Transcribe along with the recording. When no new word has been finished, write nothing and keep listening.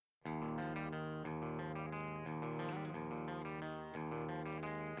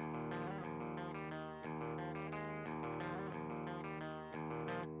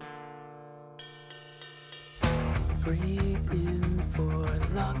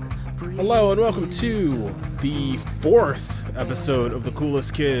Hello and welcome to the 4th episode of The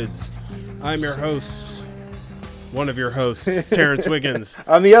Coolest Kids. I'm your host, one of your hosts, Terrence Wiggins.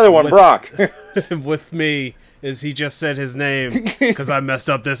 I'm the other one, Brock. With me is he just said his name because I messed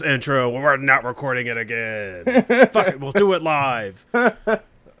up this intro. We're not recording it again. Fuck it, we'll do it live.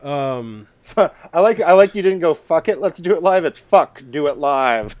 I like you didn't go fuck it, let's do it live. It's fuck, do it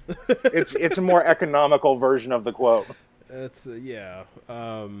live. It's a more economical version of the quote. It's yeah.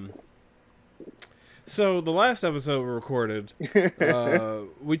 So the last episode we recorded,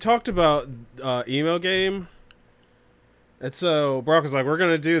 we talked about Emogame, and so Brock was like, "We're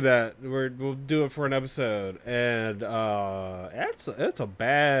gonna do that. We'll do it for an episode," and it's a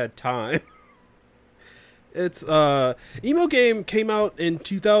bad time. It's Emogame came out in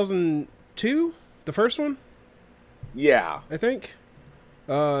 2002, the first one. Yeah, I think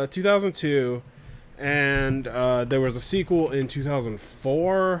 2002, and there was a sequel in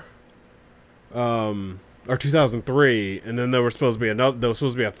 2004. Or 2003, and then there was supposed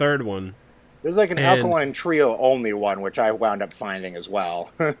to be a third one. There's like an Alkaline Trio only one, which I wound up finding as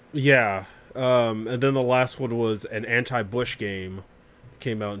well. Yeah. And then the last one was an anti-Bush game.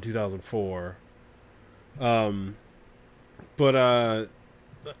 Came out in 2004. But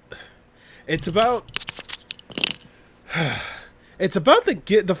it's about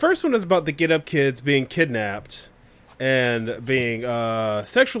the first one is about the Get Up Kids being kidnapped and being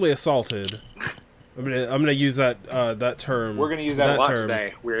sexually assaulted. I'm gonna use that term. We're gonna use that a lot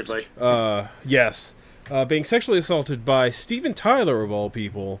today. Weirdly. Yes. Being sexually assaulted by Steven Tyler of all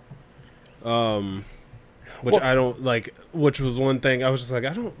people. I don't like. Which was one thing I was just like,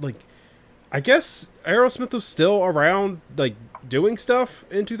 I don't like. I guess Aerosmith was still around, like doing stuff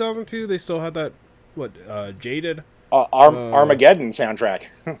in 2002. They still had that Jaded Armageddon soundtrack.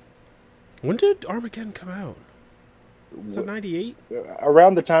 When did Armageddon come out? Was it 98?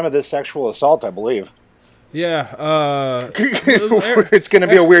 Around the time of this sexual assault, I believe. Yeah. It's going to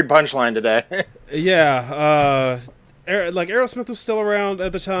be a weird punchline today. Yeah. Aerosmith was still around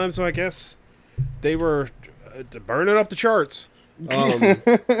at the time, so I guess they were burning up the charts.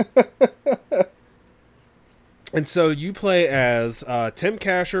 And so you play as Tim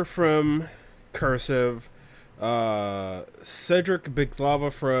Kasher from Cursive, Cedric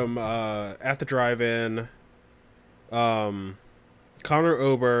Bigslava from At the Drive-In, Connor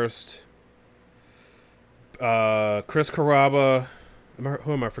Oberst, Chris Carrabba.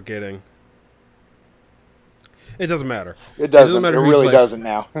 Who am I forgetting? It doesn't matter. It doesn't. It really doesn't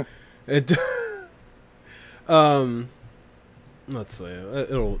now. Let's see.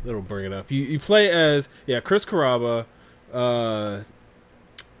 It'll bring it up. You play as Chris Carrabba,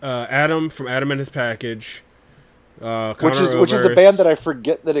 Adam from Adam and His Package, which is a band that I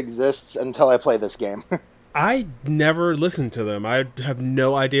forget that exists until I play this game. I never listened to them. I have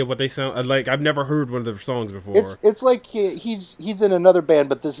no idea what they sound like. I've never heard one of their songs before. It's like he's in another band,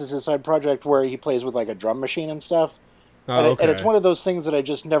 but this is his side project where he plays with like a drum machine and stuff. And it's one of those things that I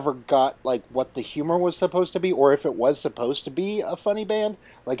just never got, like, what the humor was supposed to be, or if it was supposed to be a funny band.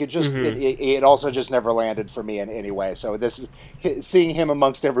 Like, it just, it also just never landed for me in any way. So this is, seeing him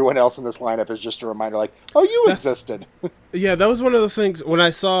amongst everyone else in this lineup is just a reminder, like, oh, you existed. Yeah, that was one of those things, when I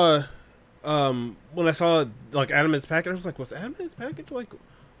saw, like, Adam and His Package, I was like, was Adam and His Package, like,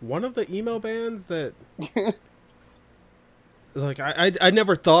 one of the emo bands that, like, I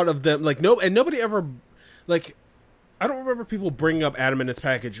never thought of them, like, and nobody ever, like, I don't remember people bringing up Adam and His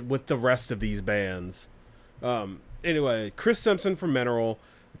Package with the rest of these bands. Anyway, Chris Simpson from Mineral,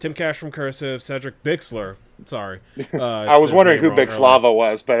 Tim Cash from Cursive, Cedric Bixler. Sorry. I was wondering who Bixlava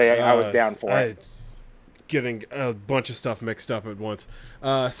was, but I was down for it. Getting a bunch of stuff mixed up at once.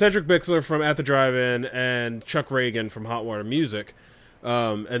 Cedric Bixler from At the Drive-In and Chuck Reagan from Hot Water Music.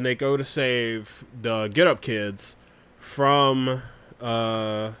 And they go to save the Get Up Kids from...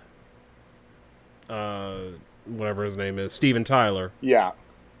 whatever his name is, Steven Tyler. Yeah.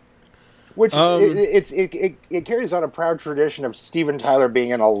 Which, it carries on a proud tradition of Steven Tyler being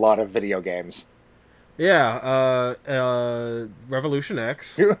in a lot of video games. Yeah, Revolution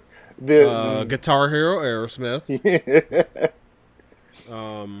X, the Guitar Hero Aerosmith.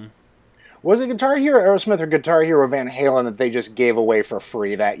 Was it Guitar Hero Aerosmith or Guitar Hero Van Halen that they just gave away for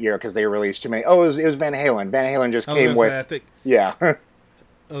free that year because they released too many? Oh, it was Van Halen. Van Halen just came with... Yeah.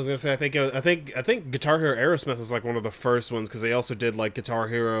 I was gonna say, I think Guitar Hero Aerosmith was like one of the first ones because they also did like Guitar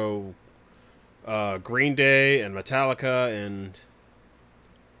Hero, Green Day and Metallica and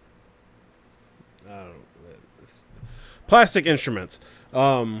Plastic Instruments.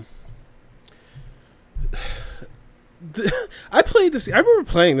 I played this. I remember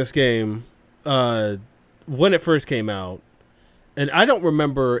playing this game when it first came out, and I don't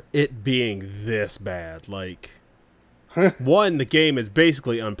remember it being this bad. Like, one, the game is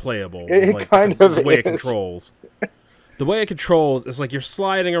basically unplayable. It like, kind of the way is. it controls. The way it controls is like you're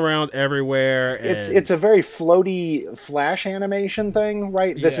sliding around everywhere. And it's a very floaty Flash animation thing,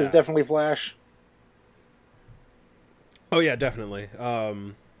 right? This is definitely Flash. Oh yeah, definitely.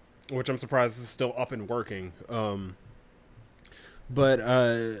 Which I'm surprised is still up and working. But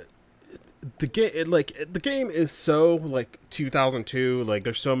the game is so like 2002. Like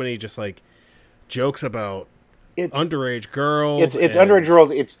there's so many just like jokes about underage girls. It's underage girls.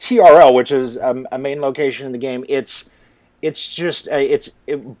 It's TRL, which is a main location in the game. It's just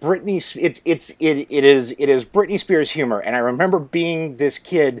Britney. It is Britney Spears humor, and I remember being this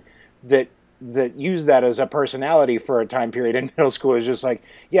kid that used that as a personality for a time period in middle school. It was just like,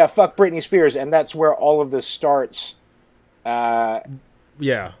 yeah, fuck Britney Spears, and that's where all of this starts.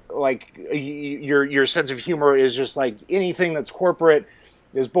 Yeah, like your sense of humor is just like anything that's corporate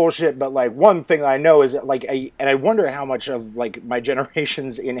is bullshit. But like one thing I know is that like I wonder how much of like my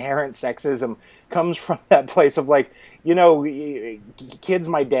generation's inherent sexism comes from that place of like, you know, kids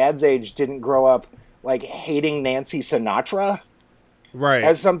my dad's age didn't grow up like hating Nancy Sinatra. Right.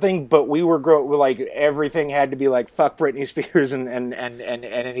 As something, but we were like everything had to be like fuck Britney Spears and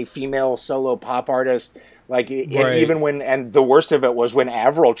any female solo pop artist. Like even when, and the worst of it was when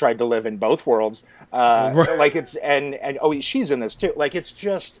Avril tried to live in both worlds. Like it's and oh, she's in this too. Like it's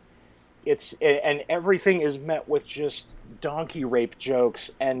just and everything is met with just donkey rape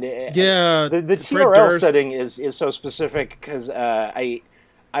jokes and the TRL setting is so specific because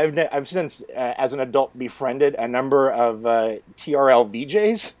I've since, as an adult, befriended a number of TRL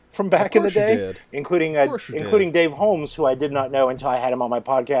VJs from back in the day, including Dave Holmes, who I did not know until I had him on my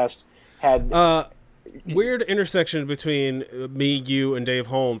podcast. Weird intersection between me, you, and Dave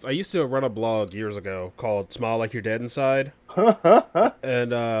Holmes. I used to run a blog years ago called "Smile Like You're Dead Inside,"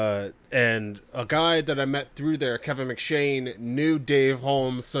 and a guy that I met through there, Kevin McShane, knew Dave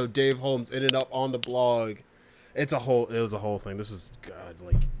Holmes, so Dave Holmes ended up on the blog. It was a whole thing. This is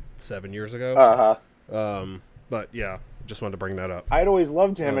like 7 years ago. But yeah, just wanted to bring that up. I'd always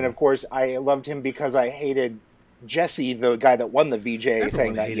loved him, and of course, I loved him because I hated Jesse, the guy that won the VJ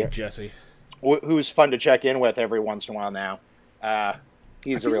thing that year. Jesse, who's fun to check in with every once in a while now.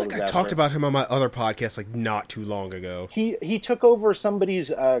 He's a real disaster. I talked about him on my other podcast like not too long ago. He took over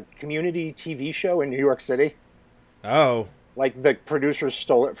somebody's community TV show in New York City. Oh. Like, the producers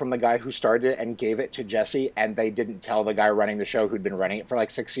stole it from the guy who started it and gave it to Jesse, and they didn't tell the guy running the show who'd been running it for, like,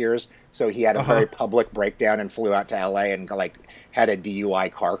 6 years. So he had a very public breakdown and flew out to L.A. and, like, had a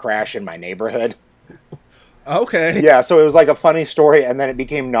DUI car crash in my neighborhood. Okay. Yeah, so it was, like, a funny story, and then it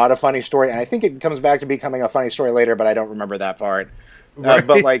became not a funny story. And I think it comes back to becoming a funny story lader, but I don't remember that part. Right.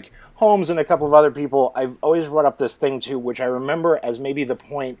 But, like, Holmes and a couple of other people, I've always brought up this thing, too, which I remember as maybe the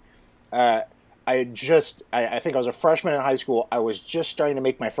point... I think I was a freshman in high school. I was just starting to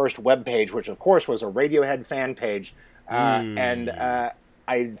make my first web page, which of course was a Radiohead fan page. And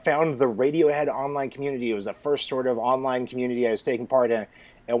I found the Radiohead online community. It was the first sort of online community I was taking part in.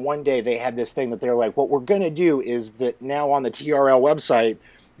 And one day they had this thing that they're like, what we're going to do is that now on the TRL website,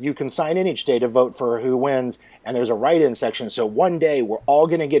 you can sign in each day to vote for who wins. And there's a write-in section. So one day we're all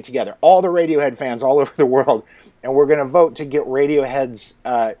going to get together, all the Radiohead fans all over the world, and we're going to vote to get Radiohead's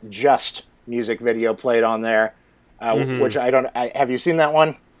Just music video played on there, which have you seen that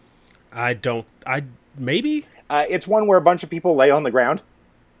one? Maybe? It's one where a bunch of people lay on the ground.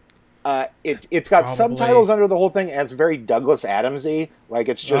 It's got subtitles under the whole thing, and it's very Douglas Adams-y. Like,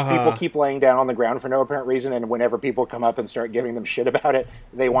 it's just people keep laying down on the ground for no apparent reason, and whenever people come up and start giving them shit about it,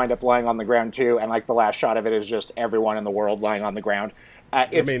 they wind up lying on the ground too, and like the last shot of it is just everyone in the world lying on the ground.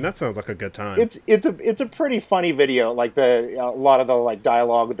 That sounds like a good time. It's a pretty funny video. Like a lot of the like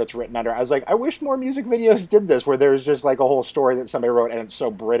dialogue that's written under. I was like, I wish more music videos did this, where there's just like a whole story that somebody wrote and it's so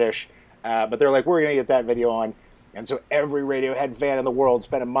British. But they're like, we're gonna get that video on, and so every Radiohead fan in the world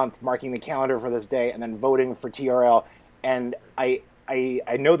spent a month marking the calendar for this day and then voting for TRL. And I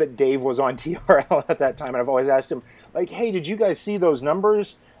know that Dave was on TRL at that time, and I've always asked him like, hey, did you guys see those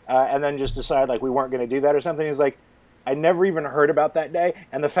numbers? And then just decide like we weren't going to do that or something. He's like, I never even heard about that day,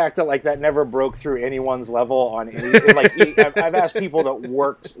 and the fact that like that never broke through anyone's level on any. Like I've asked people that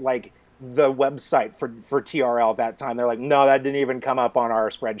worked like the website for TRL at that time. They're like, no, that didn't even come up on our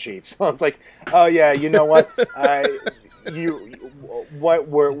spreadsheets. So it's like, oh yeah, you know what? What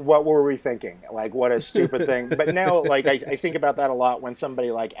were we thinking? Like, what a stupid thing. But now, like I think about that a lot when somebody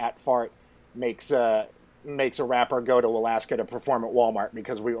like @fart makes makes a rapper go to Alaska to perform at Walmart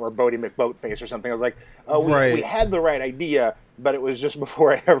because or Bodie McBoatface or something. I was like, we had the right idea, but it was just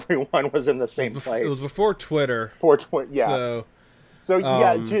before everyone was in the same place. It was before Twitter. Yeah. So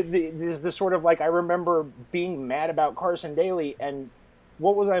yeah, this sort of like, I remember being mad about Carson Daly, and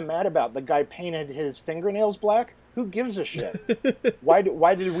what was I mad about? The guy painted his fingernails black? Who gives a shit? Why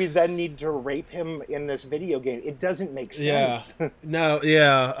did we then need to rape him in this video game? It doesn't make sense. Yeah. No,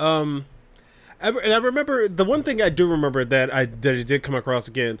 yeah. And I remember, the one thing I do remember that I did come across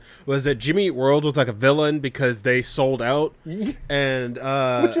again was that Jimmy Eat World was like a villain because they sold out. And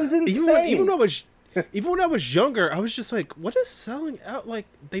which is insane. Even when I was younger, I was just like, what is selling out? Like,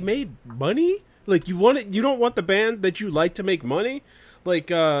 they made money? Like, you don't want the band that you like to make money? Like,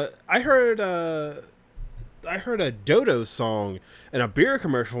 I heard a Dodo song in a beer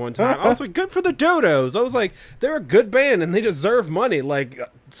commercial one time. I was like, good for the Dodos. I was like, they're a good band and they deserve money. Like,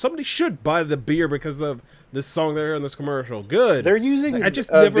 somebody should buy the beer because of this song they're in this commercial. Good. They're using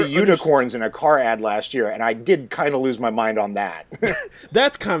the unicorns in a car ad last year, and I did kind of lose my mind on that.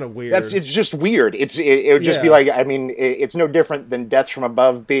 That's kind of weird. It's just weird. It would just be like, I mean, it's no different than Death from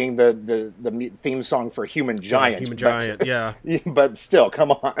Above being the theme song for Human Giant. Yeah. But still,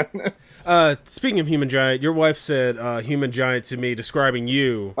 come on. Speaking of Human Giant, your wife said Human Giant to me describing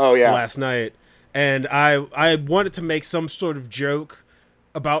you last night, and I wanted to make some sort of joke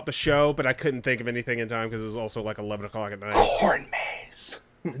about the show, but I couldn't think of anything in time because it was also like 11 o'clock at night. Corn maze.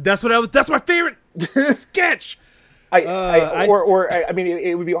 That's my favorite sketch. I mean,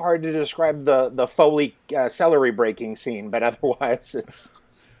 it would be hard to describe the Foley celery breaking scene, but otherwise it's.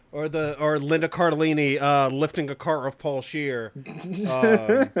 Or Linda Cardellini lifting a cart of Paul Scheer.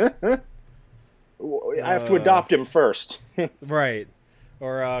 I have to adopt him first. Right.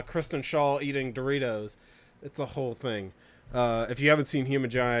 Or Kristen Shaw eating Doritos. It's a whole thing. If you haven't seen Human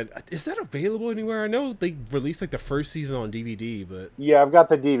Giant, is that available anywhere? I know they released like the first season on DVD, but yeah, I've got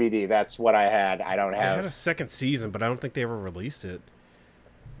the DVD. That's what I had. I had a second season, but I don't think they ever released it.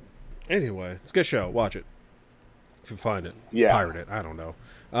 Anyway, it's a good show. Watch it if you find it. Yeah, pirate it. I don't know.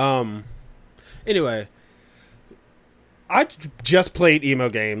 Anyway, I just played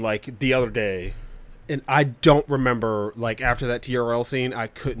Emogame like the other day, and I don't remember, like, after that TRL scene, I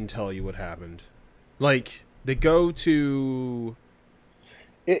couldn't tell you what happened. Like, they go to...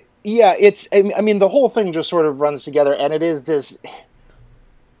 I mean, the whole thing just sort of runs together, and it is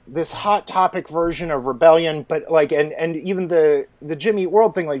this hot topic version of rebellion, but, like, and even the Jimmy Eat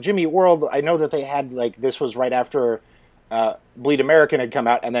World thing, like, Jimmy Eat World, I know that they had, like, this was right after Bleed American had come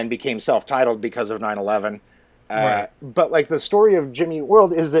out and then became self-titled because of 9/11. Right. But, like, the story of Jimmy Eat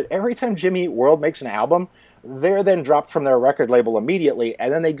World is that every time Jimmy Eat World makes an album, they're then dropped from their record label immediately,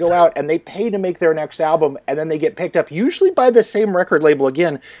 and then they go out and they pay to make their next album, and then they get picked up, usually by the same record label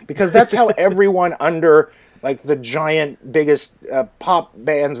again, because that's how everyone under, like, the giant, biggest pop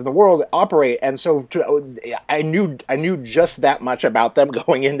bands in the world operate. And so I knew just that much about them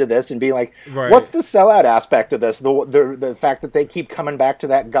going into this and being like, what's the sellout aspect of this? The fact that they keep coming back to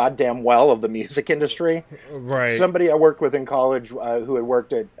that goddamn well of the music industry. Right. Somebody I worked with in college who had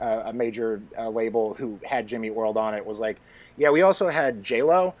worked at a major label who had Jimmy Eat World on it was like, yeah, we also had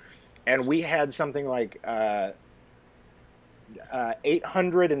J-Lo, and we had something like...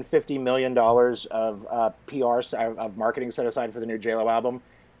 $850 million of PR of marketing set aside for the new J-Lo album,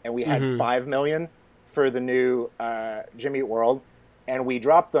 and we had $5 million for the new Jimmy Eat World, and we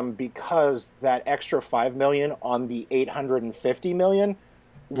dropped them because that extra $5 million on the $850 million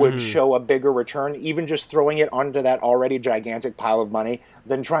would show a bigger return, even just throwing it onto that already gigantic pile of money,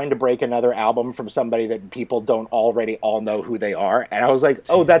 than trying to break another album from somebody that people don't already all know who they are. And I was like,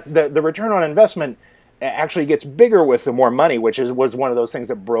 oh, that's the return on investment actually gets bigger with the more money, which was one of those things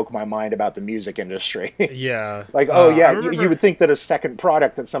that broke my mind about the music industry. Yeah. Like, you would think that a second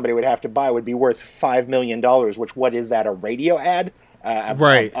product that somebody would have to buy would be worth $5 million, which, what is that, a radio ad?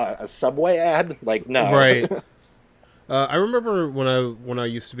 Right. A Subway ad? Like, no. Right. I remember when I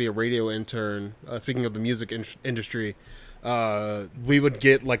used to be a radio intern, speaking of the music industry, we would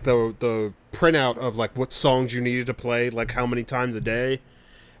get, like, the printout of, like, what songs you needed to play, like, how many times a day.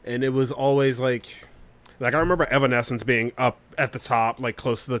 And it was always, like, I remember Evanescence being up at the top, like,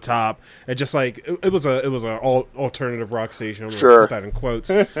 close to the top. And just, like, it was an alternative rock station. I'm sure. Put that in quotes.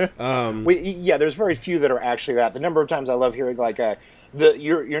 There's very few that are actually that. The number of times I love hearing, like,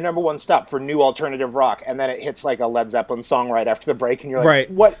 your number one stop for new alternative rock, and then it hits, like, a Led Zeppelin song right after the break, and you're like, right.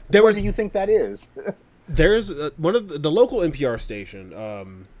 What do you think that is? There's one of the local NPR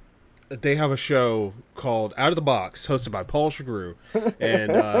station, they have a show called Out of the Box, hosted by Paul Chagru,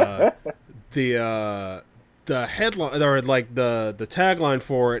 and the headline, or like the tagline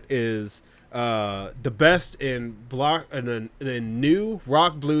for it is the best in new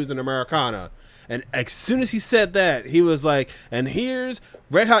rock, blues, and Americana. And as soon as he said that, he was like, and here's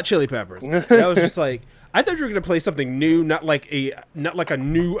Red Hot Chili Peppers. And I was just like, I thought you were going to play something new, not like a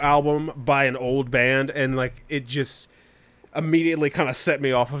new album by an old band. And like, it just immediately kind of set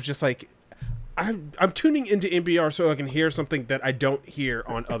me off. I was just like, I'm tuning into NPR so I can hear something that I don't hear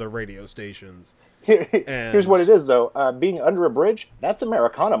on other radio stations. Here's what it is, though. Being under a bridge, that's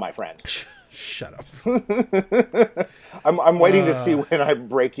Americana, my friend. Shut up. I'm waiting to see when I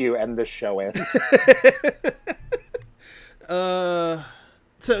break you and this show ends.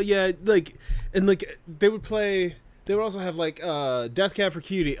 So yeah, like, and like they would also have like Death Cab for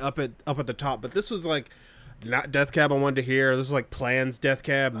Cutie up at the top, but this was like not Death Cab I wanted to hear. This was like Plan's Death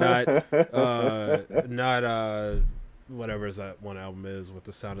Cab, not whatever that one album is with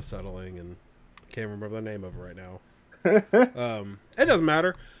The Sound of Settling, and I can't remember the name of it right now. It doesn't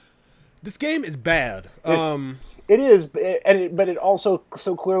matter. This game is bad. It is, but it also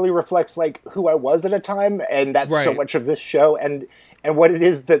so clearly reflects like who I was at a time, and that's so much of this show. And what it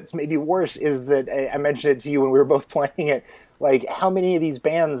is that's maybe worse is that I mentioned it to you when we were both playing it. Like how many of these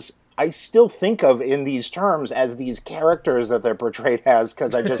bands I still think of in these terms as these characters that they're portrayed as.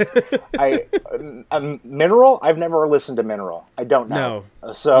 Because Mineral. I've never listened to Mineral. I don't know.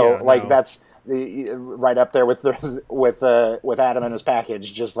 No. So yeah, that's right up there with Adam and his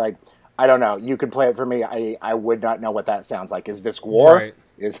package. Just like. I don't know. You could play it for me. I would not know what that sounds like. Is this War? Right.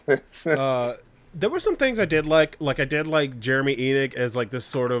 Is this? There were some things I did like. Like I did like Jeremy Enigk as like this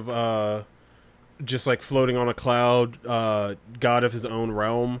sort of just like floating on a cloud, god of his own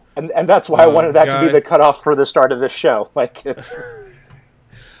realm. And that's why I wanted that to be the cutoff for the start of this show. Like it's.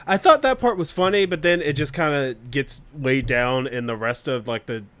 I thought that part was funny, but then it just kind of gets weighed down in the rest of like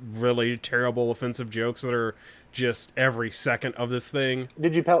the really terrible offensive jokes that are just every second of this thing.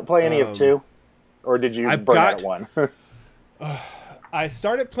 Did you play any of 2? Or did you burn out 1? I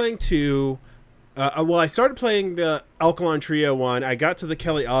started playing 2. I started playing the Alkaline Trio 1. I got to the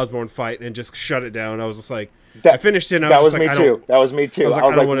Kelly Osbourne fight and just shut it down. I was just like, I finished it and I was me too. That was me too. I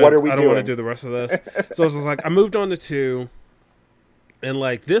was like, what are we doing? I don't want to do the rest of this. So I was just like, I moved on to 2. And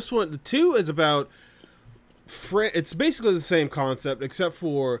like this one, the 2 is about... It's basically the same concept, except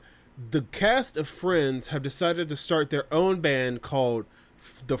for... The cast of Friends have decided to start their own band called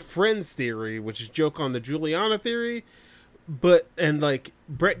The Friends Theory, which is a joke on the Juliana theory. And like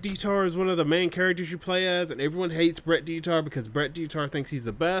Brett Detar is one of the main characters you play as, and everyone hates Brett Detar because Brett Detar thinks he's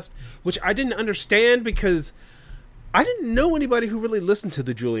the best, which I didn't understand because I didn't know anybody who really listened to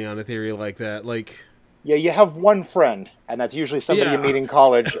the Juliana theory like that. Like, yeah, you have one friend, and that's usually somebody you meet in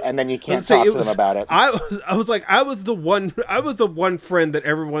college, and then you can't talk to them about it. I was the one friend that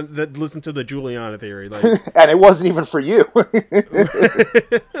everyone that listened to the Juliana theory, like, and it wasn't even for you.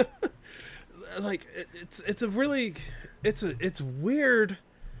 Like it's weird,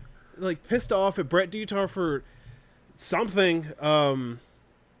 like pissed off at Brett Detar for something,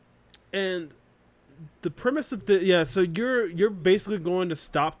 and the premise of so you're basically going to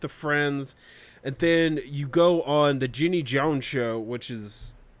stop the Friends. And then you go on the Jenny Jones show, which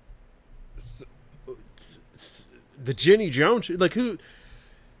is the Jenny Jones show. Like who?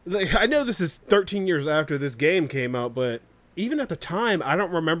 Like I know this is 13 years after this game came out, but even at the time, I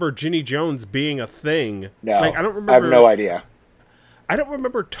don't remember Jenny Jones being a thing. No, like I don't remember. I have no idea. I don't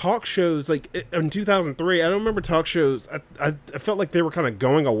remember talk shows like in 2003. I don't remember talk shows. I felt like they were kind of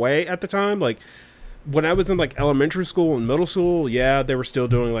going away at the time. Like. When I was in like elementary school and middle school, yeah, they were still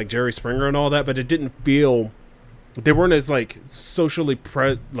doing like Jerry Springer and all that, but it didn't feel they weren't as like socially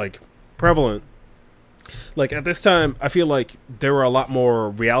prevalent. Like at this time, I feel like there were a lot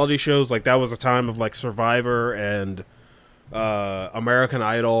more reality shows. Like that was a time of like Survivor and American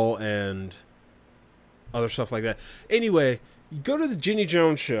Idol and other stuff like that. Anyway, you go to the Jenny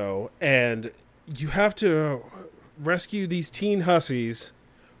Jones show and you have to rescue these teen hussies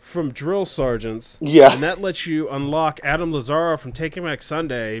from drill sergeants. Yeah. And that lets you unlock Adam Lazzara from Taking Back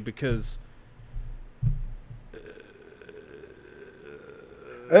Sunday because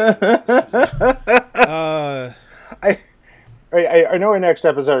I know our next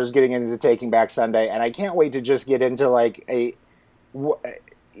episode is getting into Taking Back Sunday, and I can't wait to just get into like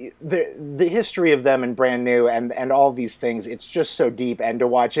the history of them and Brand New and all these things. It's just so deep, and to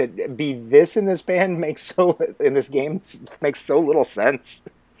watch it be this in this band in this game makes so little sense.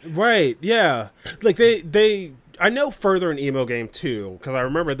 Right, yeah. Like they I know further in Emogame too, because I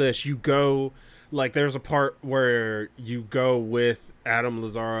remember this. You go, like, there's a part where you go with Adam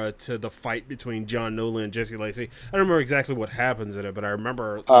Lazzara to the fight between John Nolan and Jesse Lacey. I don't remember exactly what happens in it, but I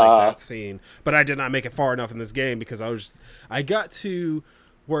remember that scene. But I did not make it far enough in this game because I got to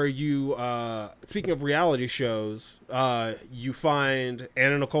where you speaking of reality shows, you find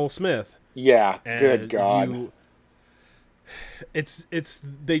Anna Nicole Smith. Yeah, good God. It's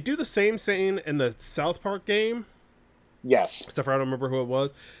they do the same scene in the South Park game. Yes. Except for I don't remember who it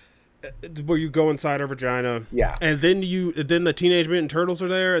was. Where you go inside her vagina. Yeah. And then the Teenage Mutant Turtles are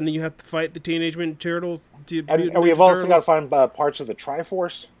there, and then you have to fight the Teenage Mutant Turtles. And we have also got to find parts of the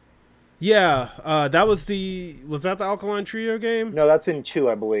Triforce. Yeah. Was that the Alkaline Trio game? No, that's in 2,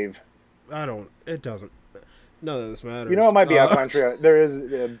 I believe. It doesn't. None of this matters. You know, it might be Alkaline Trio. There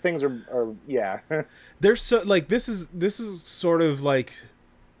is, things are yeah. There's so, like, this is sort of like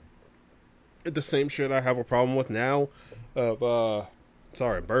the same shit I have a problem with now of,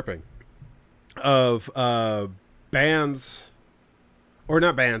 sorry, I'm burping. Of bands, or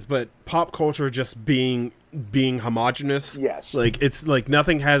not bands, but pop culture just being homogenous. Yes, like it's like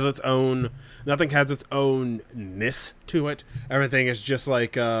nothing has its own ness to it. Everything is just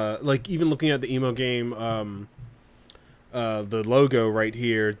like even looking at the Emogame, the logo right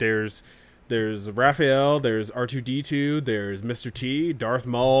here. There's Raphael, there's R2D2, there's Mr. T, Darth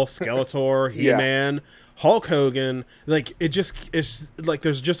Maul, Skeletor, He-Man. Yeah. Hulk Hogan, like it's like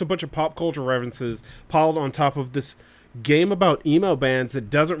there's just a bunch of pop culture references piled on top of this game about emo bands that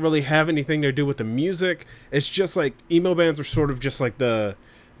doesn't really have anything to do with the music. It's just like emo bands are sort of just like the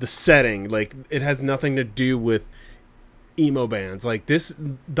setting. Like it has nothing to do with emo bands. Like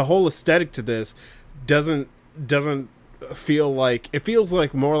the whole aesthetic to this doesn't feel like, it feels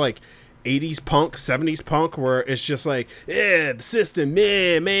like more like 80s punk, 70s punk, where it's just like, yeah, the system,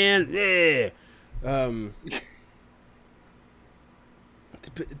 yeah, man, yeah. But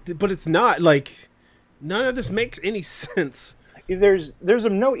it's not like, none of this makes any sense. There's a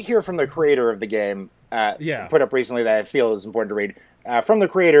note here from the creator of the game, put up recently that I feel is important to read. From the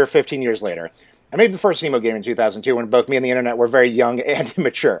creator 15 years later. I made the first Emogame in 2002 when both me and the internet were very young and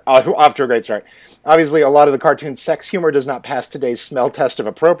immature. Off to a great start. Obviously, a lot of the cartoon's sex humor does not pass today's smell test of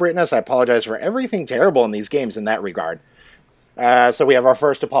appropriateness. I apologize for everything terrible in these games in that regard. So we have our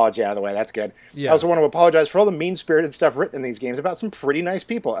first apology out of the way. That's good. Yeah. I also want to apologize for all the mean-spirited stuff written in these games about some pretty nice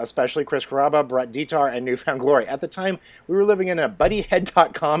people, especially Chris Carrabba, Brett Dietar, and Newfound Glory. At the time, we were living in a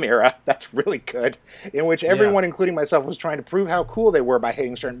buddyhead.com era. That's really good. In which everyone, including myself, was trying to prove how cool they were by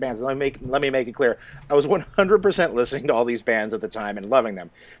hating certain bands. And let me make it clear. I was 100% listening to all these bands at the time and loving them.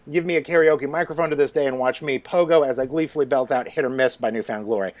 Give me a karaoke microphone to this day and watch me pogo as I gleefully belt out Hit or Miss by Newfound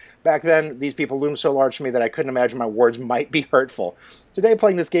Glory. Back then, these people loomed so large to me that I couldn't imagine my words might be hurtful. Today,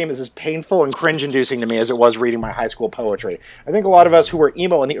 playing this game is as painful and cringe-inducing to me as it was reading my high school poetry. I think a lot of us who were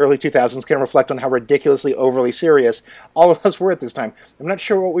emo in the early 2000s can reflect on how ridiculously overly serious all of us were at this time. I'm not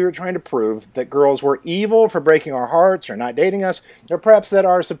sure what we were trying to prove, that girls were evil for breaking our hearts or not dating us, or perhaps that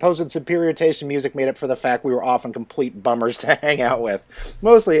our supposed superior taste in music made up for the fact we were often complete bummers to hang out with.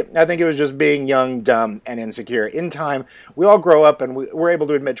 Mostly, I think it was just being young, dumb, and insecure. In time, we all grow up and we're able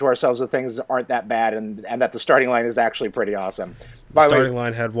to admit to ourselves that things aren't that bad and that the starting line is actually pretty awesome. Finally, starting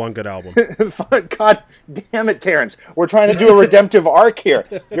line had one good album. God damn it, Terrence. We're trying to do a redemptive arc here.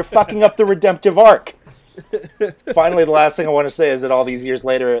 You're fucking up the redemptive arc. Finally, the last thing I want to say is that all these years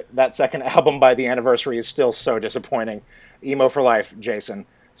later, that second album by The Anniversary is still so disappointing. Emo for life, Jason.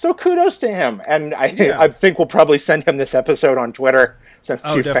 So kudos to him. And I think we'll probably send him this episode on Twitter since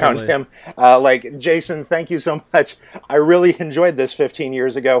you found him. Jason, thank you so much. I really enjoyed this 15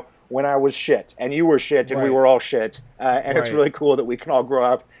 years ago when I was shit, and you were shit, and we were all shit. And it's really cool that we can all grow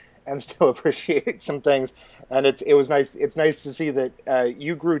up and still appreciate some things. And it was nice. It's nice to see that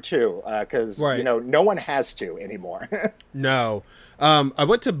you grew too, because no one has to anymore. No, I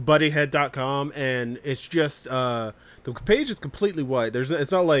went to buddyhead.com, and it's just the page is completely white.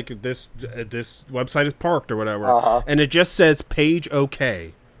 It's not like this website is parked or whatever, and it just says page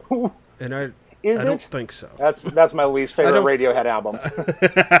okay. And I don't think so. That's my least favorite Radiohead album.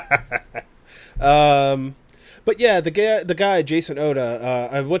 But yeah, the guy Jason Oda,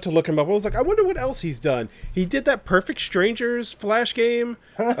 I went to look him up. I was like, I wonder what else he's done. He did that Perfect Strangers Flash game.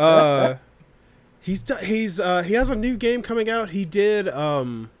 He has a new game coming out. He did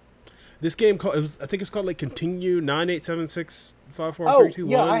this game called, I think it's called like Continue 987654321.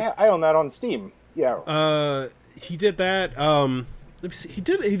 Yeah, I own that on Steam. Yeah. He did that. Let me see.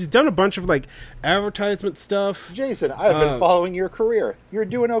 He's done a bunch of like advertisement stuff. Jason, I've been following your career. You're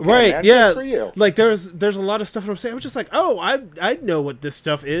doing okay, right? Man. Yeah, good for you. Like there's a lot of stuff that I'm saying. I was just like, oh, I know what this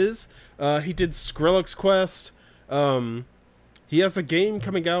stuff is. He did Skrillex Quest. He has a game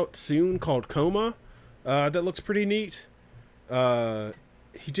coming out soon called Coma. That looks pretty neat.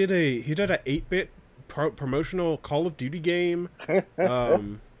 He did a 8-bit promotional Call of Duty game.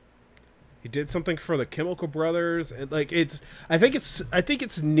 He did something for the Chemical Brothers, and like I think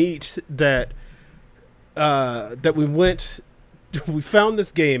it's neat that that we found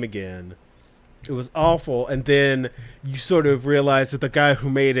this game again. It was awful, and then you sort of realize that the guy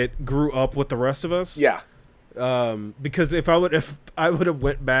who made it grew up with the rest of us. Yeah. Because if I would have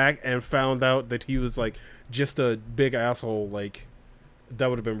went back and found out that he was like just a big asshole, like that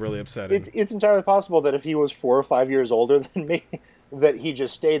would have been really upsetting. It's entirely possible that if he was 4 or 5 years older than me, that he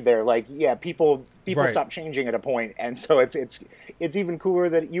just stayed there. Like, yeah, people Right. stop changing at a point, and so it's even cooler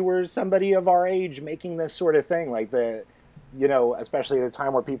that you were somebody of our age making this sort of thing. Like especially at a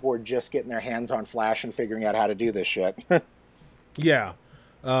time where people were just getting their hands on Flash and figuring out how to do this shit. Yeah.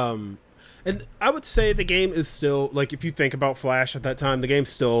 And I would say the game is still, like, if you think about Flash at that time, the game's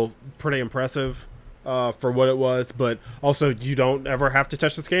still pretty impressive for what it was, but also you don't ever have to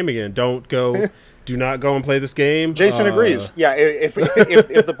touch this game again. Do not go and play this game. Jason agrees. Yeah, if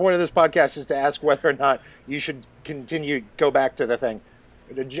the point of this podcast is to ask whether or not you should go back to the thing,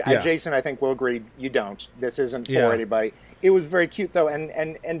 Jason, I think, will agree you don't. This isn't for anybody. It was very cute, though,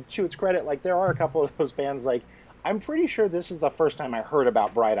 and to its credit, like, there are a couple of those bands, like, I'm pretty sure this is the first time I heard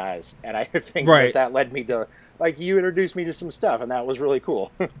about Bright Eyes, and I think that led me to, like, you introduced me to some stuff, and that was really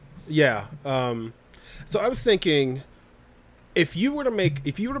cool. Yeah. So I was thinking, if you were to make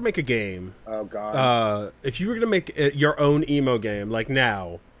a game, oh god, if you were going to make your own emo game, like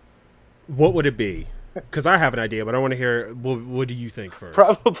now, what would it be? Because I have an idea, but I want to hear what do you think first?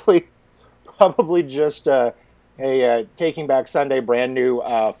 Probably just a Taking Back Sunday brand new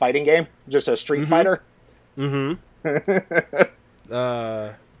fighting game, just a Street Fighter. Mm-hmm.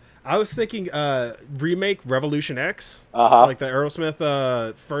 I was thinking remake Revolution X, like the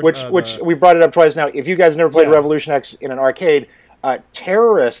Aerosmith first. Which we brought it up twice now. If you guys never played Revolution X in an arcade,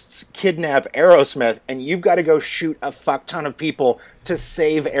 terrorists kidnap Aerosmith, and you've got to go shoot a fuck ton of people to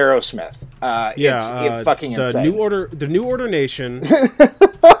save Aerosmith. It's fucking insane. The New Order Nation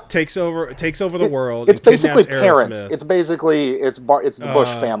takes over the world. It's basically parents. Aerosmith. It's basically it's the Bush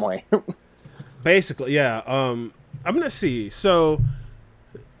family. Basically, yeah. I'm gonna see. So,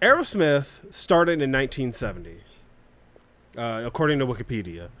 Aerosmith started in 1970, according to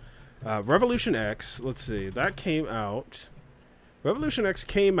Wikipedia. Revolution X. Let's see. That came out. Revolution X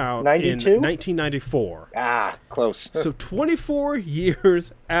came out 92? in 1994. Ah, close. So 24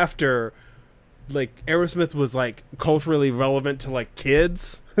 years after, like, Aerosmith was like culturally relevant to like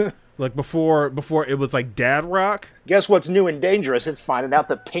kids. Like before it was like dad rock. Guess what's new and dangerous? It's finding out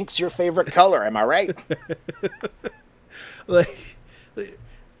that pink's your favorite color. Am I right? like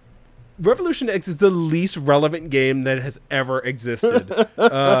Revolution X is the least relevant game that has ever existed.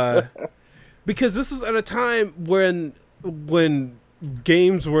 Because this was at a time when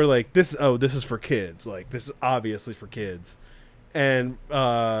games were like this is for kids. Like, this is obviously for kids. And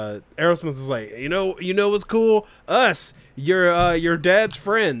Aerosmith was like, you know what's cool? Us, your dad's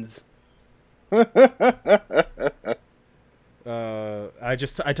friends. I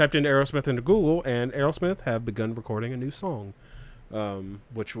typed in Aerosmith into Google, and Aerosmith have begun recording a new song,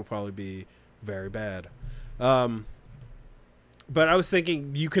 which will probably be very bad. But I was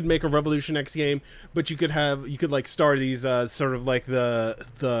thinking you could make a Revolution X game, but you could like star these sort of like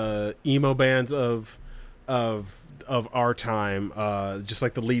the emo bands of our time, just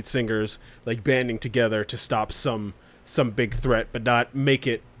like the lead singers like banding together to stop some big threat, but not make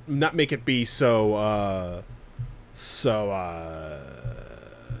it be so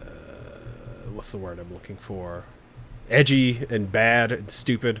what's the word I'm looking for? Edgy and bad and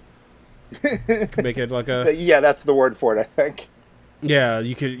stupid. Make it like yeah, that's the word for it, I think. Yeah,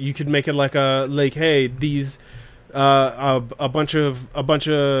 you could make it like hey, these a bunch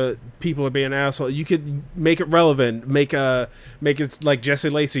of people are being assholes. You could make it relevant. Make it like Jesse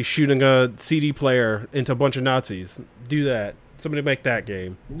Lacey shooting a CD player into a bunch of Nazis. Do that. Somebody make that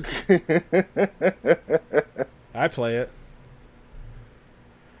game. I play it.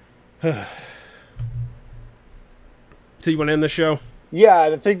 So you want to end the show? Yeah,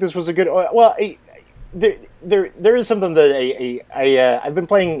 I think this was a good. Well, there is something that I've been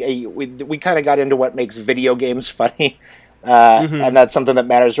playing. We kind of got into what makes video games funny, and that's something that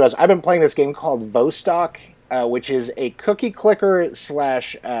matters to us. I've been playing this game called Vostok, which is a cookie clicker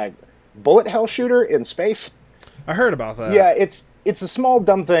 / bullet hell shooter in space. I heard about that. Yeah, it's a small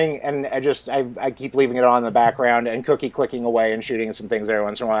dumb thing, and I keep leaving it on in the background and cookie clicking away and shooting some things every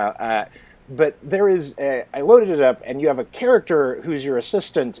once in a while. But there is, I loaded it up, and you have a character who's your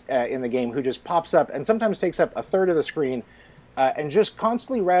assistant in the game who just pops up and sometimes takes up a third of the screen and just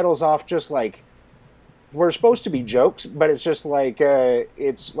constantly rattles off just like, we're supposed to be jokes, but it's just like,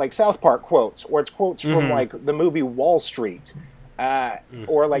 it's like South Park quotes, or it's quotes from like the movie Wall Street.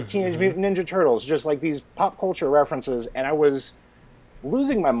 or like Teenage Mutant Ninja Turtles, just like these pop culture references, and I was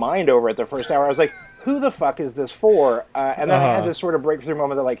losing my mind over it the first hour. I was like, who the fuck is this for? And then I had this sort of breakthrough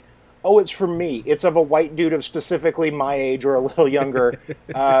moment that like, oh, it's for me. It's of a white dude of specifically my age or a little younger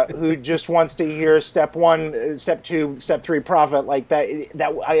who just wants to hear step 1, step 2, step 3 profit like that.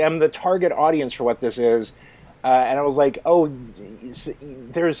 That I am the target audience for what this is. And I was like, oh,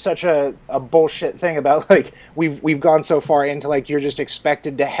 there's such a bullshit thing about like we've gone so far into like you're just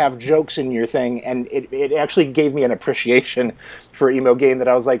expected to have jokes in your thing, and it actually gave me an appreciation for Emogame that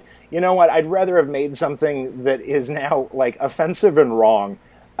I was like, you know what, I'd rather have made something that is now like offensive and wrong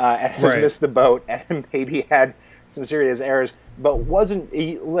and has missed the boat and maybe had some serious errors, but wasn't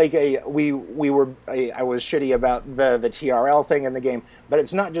like I was shitty about the TRL thing in the game, but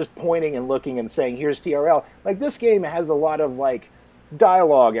it's not just pointing and looking and saying here's TRL. Like this game has a lot of like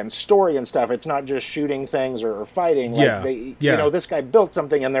dialogue and story and stuff. It's not just shooting things or fighting. Like you know, this guy built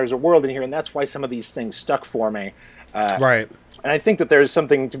something and there's a world in here, and that's why some of these things stuck for me. And I think that there's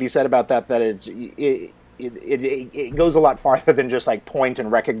something to be said about that. That it goes a lot farther than just like point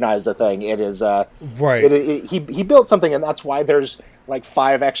and recognize the thing. It is he built something, and that's why there's like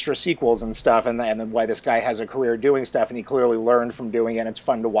 5 extra sequels and stuff, and then why this guy has a career doing stuff, and he clearly learned from doing it. And it's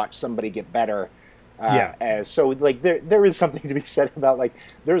fun to watch somebody get better. So like there is something to be said about like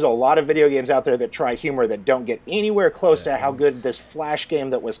there's a lot of video games out there that try humor that don't get anywhere close to how good this Flash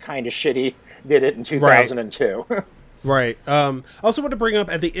game that was kind of shitty did it in 2002. Right. I also want to bring up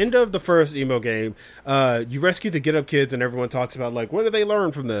at the end of the first Emogame, you rescue the Get Up Kids, and everyone talks about like what do they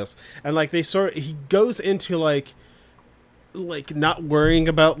learn from this, and like he goes into like not worrying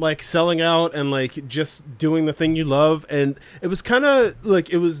about like selling out and like just doing the thing you love, and it was kind of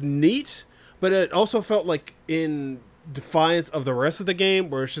like it was neat, but it also felt like in defiance of the rest of the game,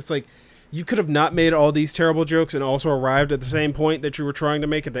 where it's just like you could have not made all these terrible jokes and also arrived at the same point that you were trying to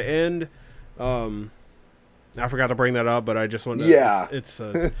make at the end. I forgot to bring that up, but I just wanted to... It's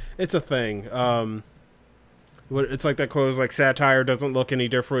a thing. It's like that quote is like, satire doesn't look any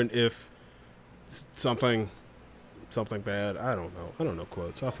different if something bad. I don't know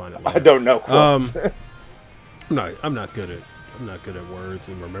quotes. I'll find it later. I don't know quotes. I'm not good at words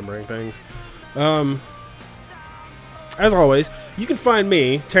and remembering things. As always, you can find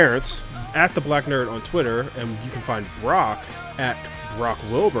me, Terrence, at The Black Nerd on Twitter, and you can find Brock at Brock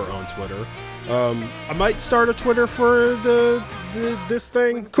Wilbur on Twitter. I might start a Twitter for this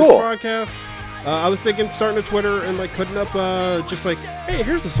thing, cool. This broadcast. I was thinking starting a Twitter and like putting up just like, hey,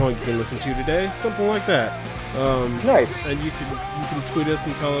 here's the song you can listen to today, something like that. Nice. And you can tweet us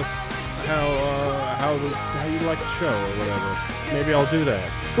and tell us how you like the show or whatever. Maybe I'll do that.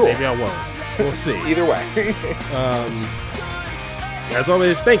 Cool. Maybe I won't. We'll see. Either way. As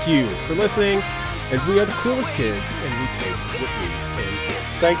always, thank you for listening. And we are the coolest kids, and we take what we can get.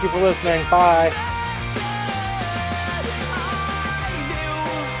 Thank you for listening. Bye.